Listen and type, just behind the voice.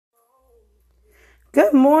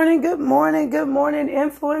Good morning, good morning, good morning,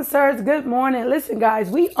 influencers. Good morning. Listen, guys,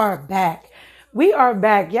 we are back. We are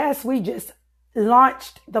back. Yes, we just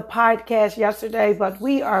launched the podcast yesterday, but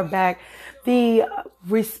we are back. The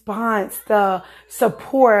response, the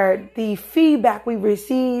support, the feedback we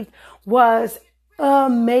received was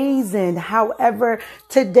amazing. However,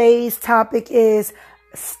 today's topic is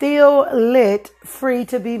still lit, free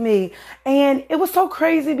to be me. And it was so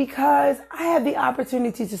crazy because I had the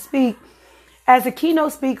opportunity to speak as a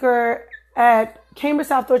keynote speaker at Cambridge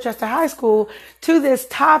South Dorchester High School to this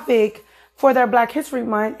topic for their Black History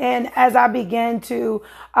Month. And as I began to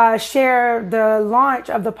share the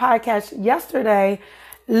launch of the podcast yesterday,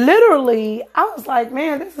 literally, I was like,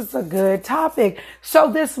 man, this is a good topic.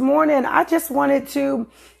 So this morning, I just wanted to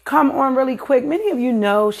come on really quick. Many of you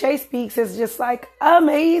know Shay Speaks is just like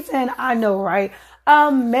amazing. I know, right?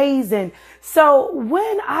 Amazing. So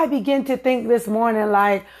when I begin to think this morning,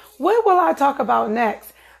 like, what will I talk about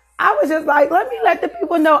next? I was just like, let me let the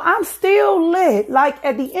people know I'm still lit. Like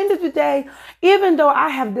at the end of the day, even though I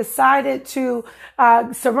have decided to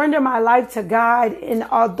surrender my life to God, and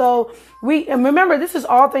although and remember, this is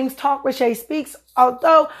All Things Talk with Shay Speaks.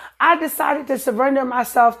 Although I decided to surrender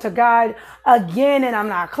myself to God again, and I'm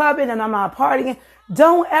not clubbing and I'm not partying,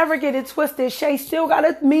 don't ever get it twisted. Shay still got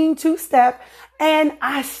a mean two-step, and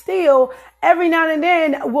I still every now and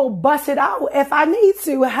then will bust it out if I need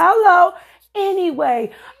to. Hello.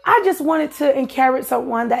 Anyway, I just wanted to encourage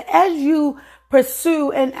someone that as you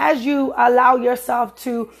pursue and as you allow yourself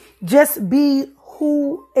to just be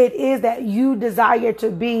who it is that you desire to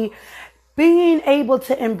be, being able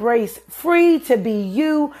to embrace free to be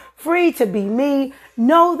you, free to be me,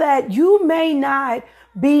 know that you may not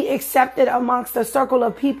be accepted amongst the circle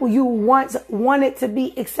of people you once wanted to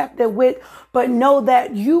be accepted with, but know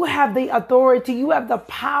that you have the authority, you have the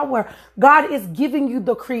power. God is giving you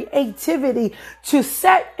the creativity to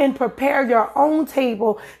set and prepare your own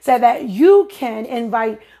table so that you can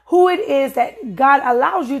invite who it is that God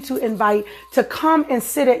allows you to invite to come and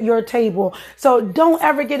sit at your table. So don't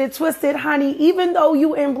ever get it twisted, honey. Even though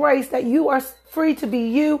you embrace that you are free to be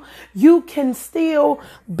you, you can still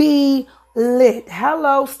be lit.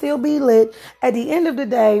 Hello, still be lit. At the end of the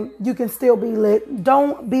day, you can still be lit.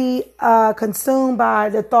 Don't be consumed by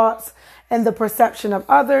the thoughts and the perception of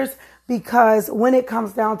others, because when it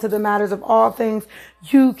comes down to the matters of all things,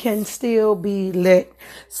 you can still be lit.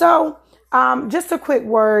 So just a quick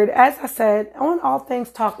word. As I said, on All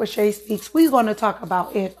Things Talk with Shay Speaks, we're going to talk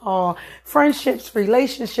about it all. Friendships,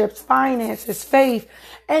 relationships, finances, faith,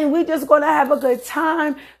 and we're just going to have a good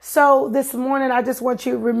time. So this morning, I just want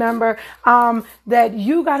you to remember that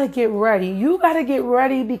you got to get ready. You got to get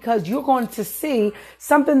ready because you're going to see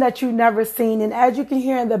something that you've never seen. And as you can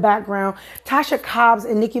hear in the background, Tasha Cobbs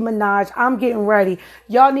and Nicki Minaj, I'm getting ready.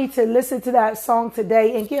 Y'all need to listen to that song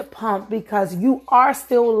today and get pumped because you are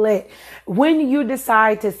still lit. When you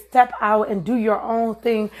decide to step out and do your own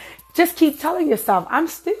thing, just keep telling yourself, I'm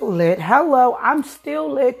still lit. Hello, I'm still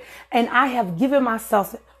lit. And I have given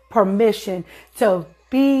myself permission to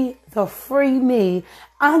be the free me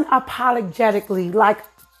unapologetically. Like,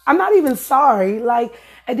 I'm not even sorry. Like,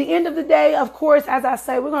 at the end of the day, of course, as I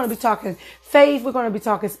say, we're going to be talking faith. We're going to be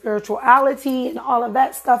talking spirituality and all of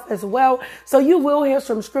that stuff as well. So you will hear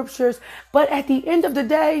some scriptures. But at the end of the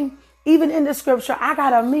day, even in the scripture, I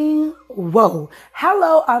got a mean whoa.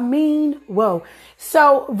 Hello, a mean whoa.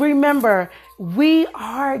 So remember, we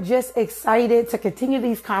are just excited to continue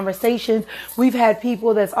these conversations. We've had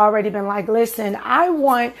people that's already been like, listen, I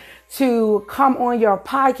want to come on your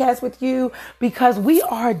podcast with you because we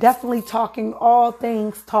are definitely talking all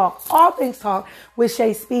things talk with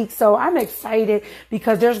Shay Speaks. So I'm excited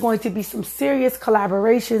because there's going to be some serious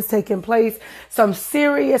collaborations taking place, some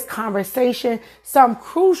serious conversation, some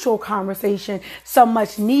crucial conversation, some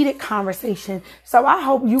much needed conversation. So I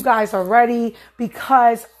hope you guys are ready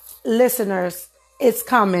because listeners, it's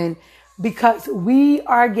coming because we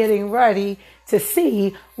are getting ready to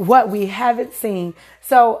see what we haven't seen.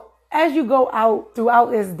 So as you go out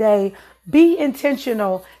throughout this day, be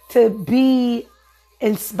intentional to be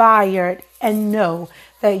inspired and know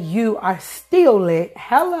that you are still lit.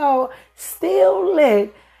 Hello, still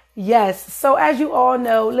lit. Yes. So as you all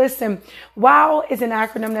know, listen, WOW is an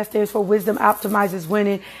acronym that stands for Wisdom Optimizes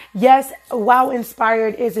Winning. Yes, WOW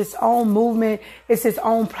Inspired is its own movement. It's its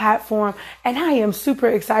own platform. And I am super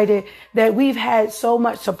excited that we've had so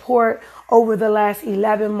much support over the last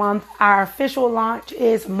 11 months. Our official launch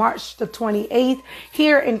is March the 28th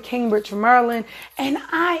here in Cambridge, Maryland. And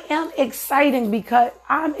I am excited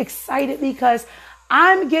because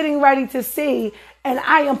I'm getting ready to see and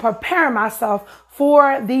I am preparing myself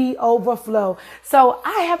for the overflow. So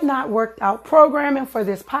I have not worked out programming for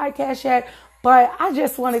this podcast yet, but I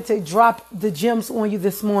just wanted to drop the gems on you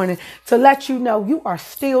this morning to let you know you are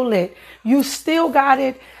still lit. You still got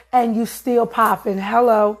it and you still popping.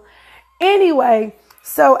 Hello. Anyway,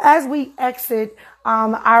 so as we exit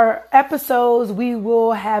our episodes, we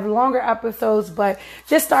will have longer episodes, but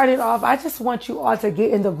just starting off, I just want you all to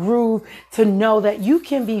get in the groove to know that you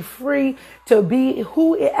can be free to be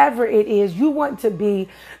whoever it is you want to be.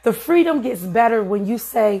 The freedom gets better when you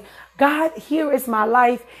say, God, here is my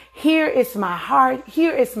life. Here is my heart.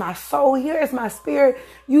 Here is my soul. Here is my spirit.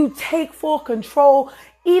 You take full control.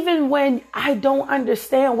 Even when I don't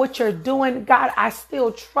understand what you're doing, God, I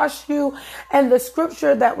still trust you. And the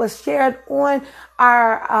scripture that was shared on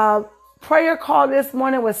our prayer call this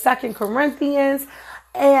morning was 2 Corinthians.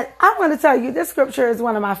 And I'm going to tell you, this scripture is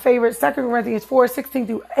one of my favorites, 2 Corinthians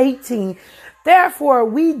 4:16-18. Therefore,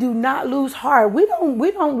 we do not lose heart. We don't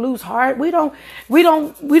lose heart. We don't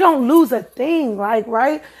lose a thing, like,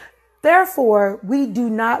 right? Therefore, we do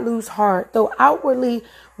not lose heart, though outwardly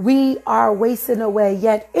we are wasting away,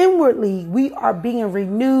 yet inwardly we are being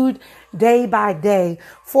renewed day by day.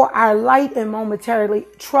 For our light and momentary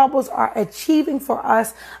troubles are achieving for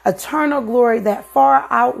us eternal glory that far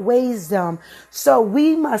outweighs them. So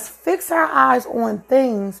we must fix our eyes on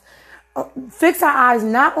things, fix our eyes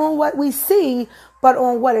not on what we see, but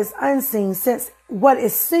on what is unseen, since what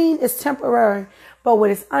is seen is temporary, but what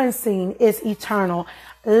is unseen is eternal.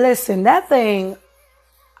 Listen, that thing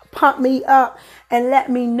pumped me up and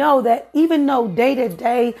let me know that even though day to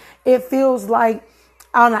day it feels like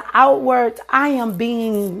on the outward I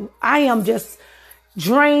am just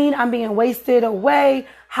drained, I'm being wasted away.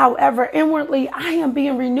 However, inwardly I am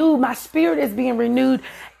being renewed. My spirit is being renewed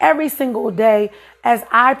every single day as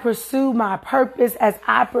I pursue my purpose, as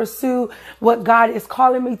I pursue what God is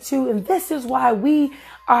calling me to. And this is why we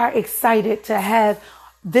are excited to have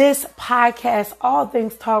this podcast, All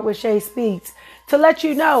Things Talk with Shay Speaks, to let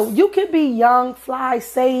you know you can be young, fly,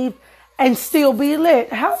 saved, and still be lit.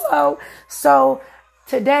 Hello. So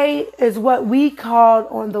today is what we called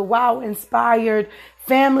on the Wow Inspired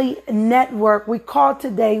Family Network. We called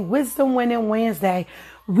today Wisdom Winning Wednesday.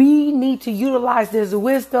 We need to utilize this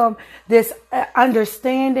wisdom, this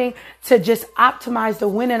understanding to just optimize the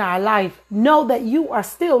win in our life. Know that you are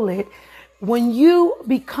still lit. When you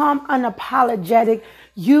become unapologetic,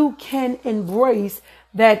 you can embrace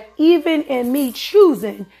that even in me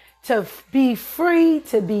choosing to be free,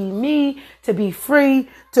 to be me, to be free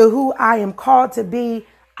to who I am called to be,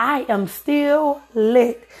 I am still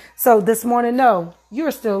lit. So this morning, no,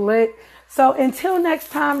 you're still lit. So until next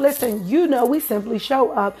time, listen, you know, we simply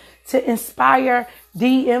show up to inspire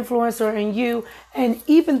the influencer in you. And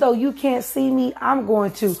even though you can't see me, I'm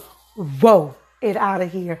going to roll it out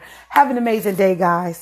of here. Have an amazing day, guys.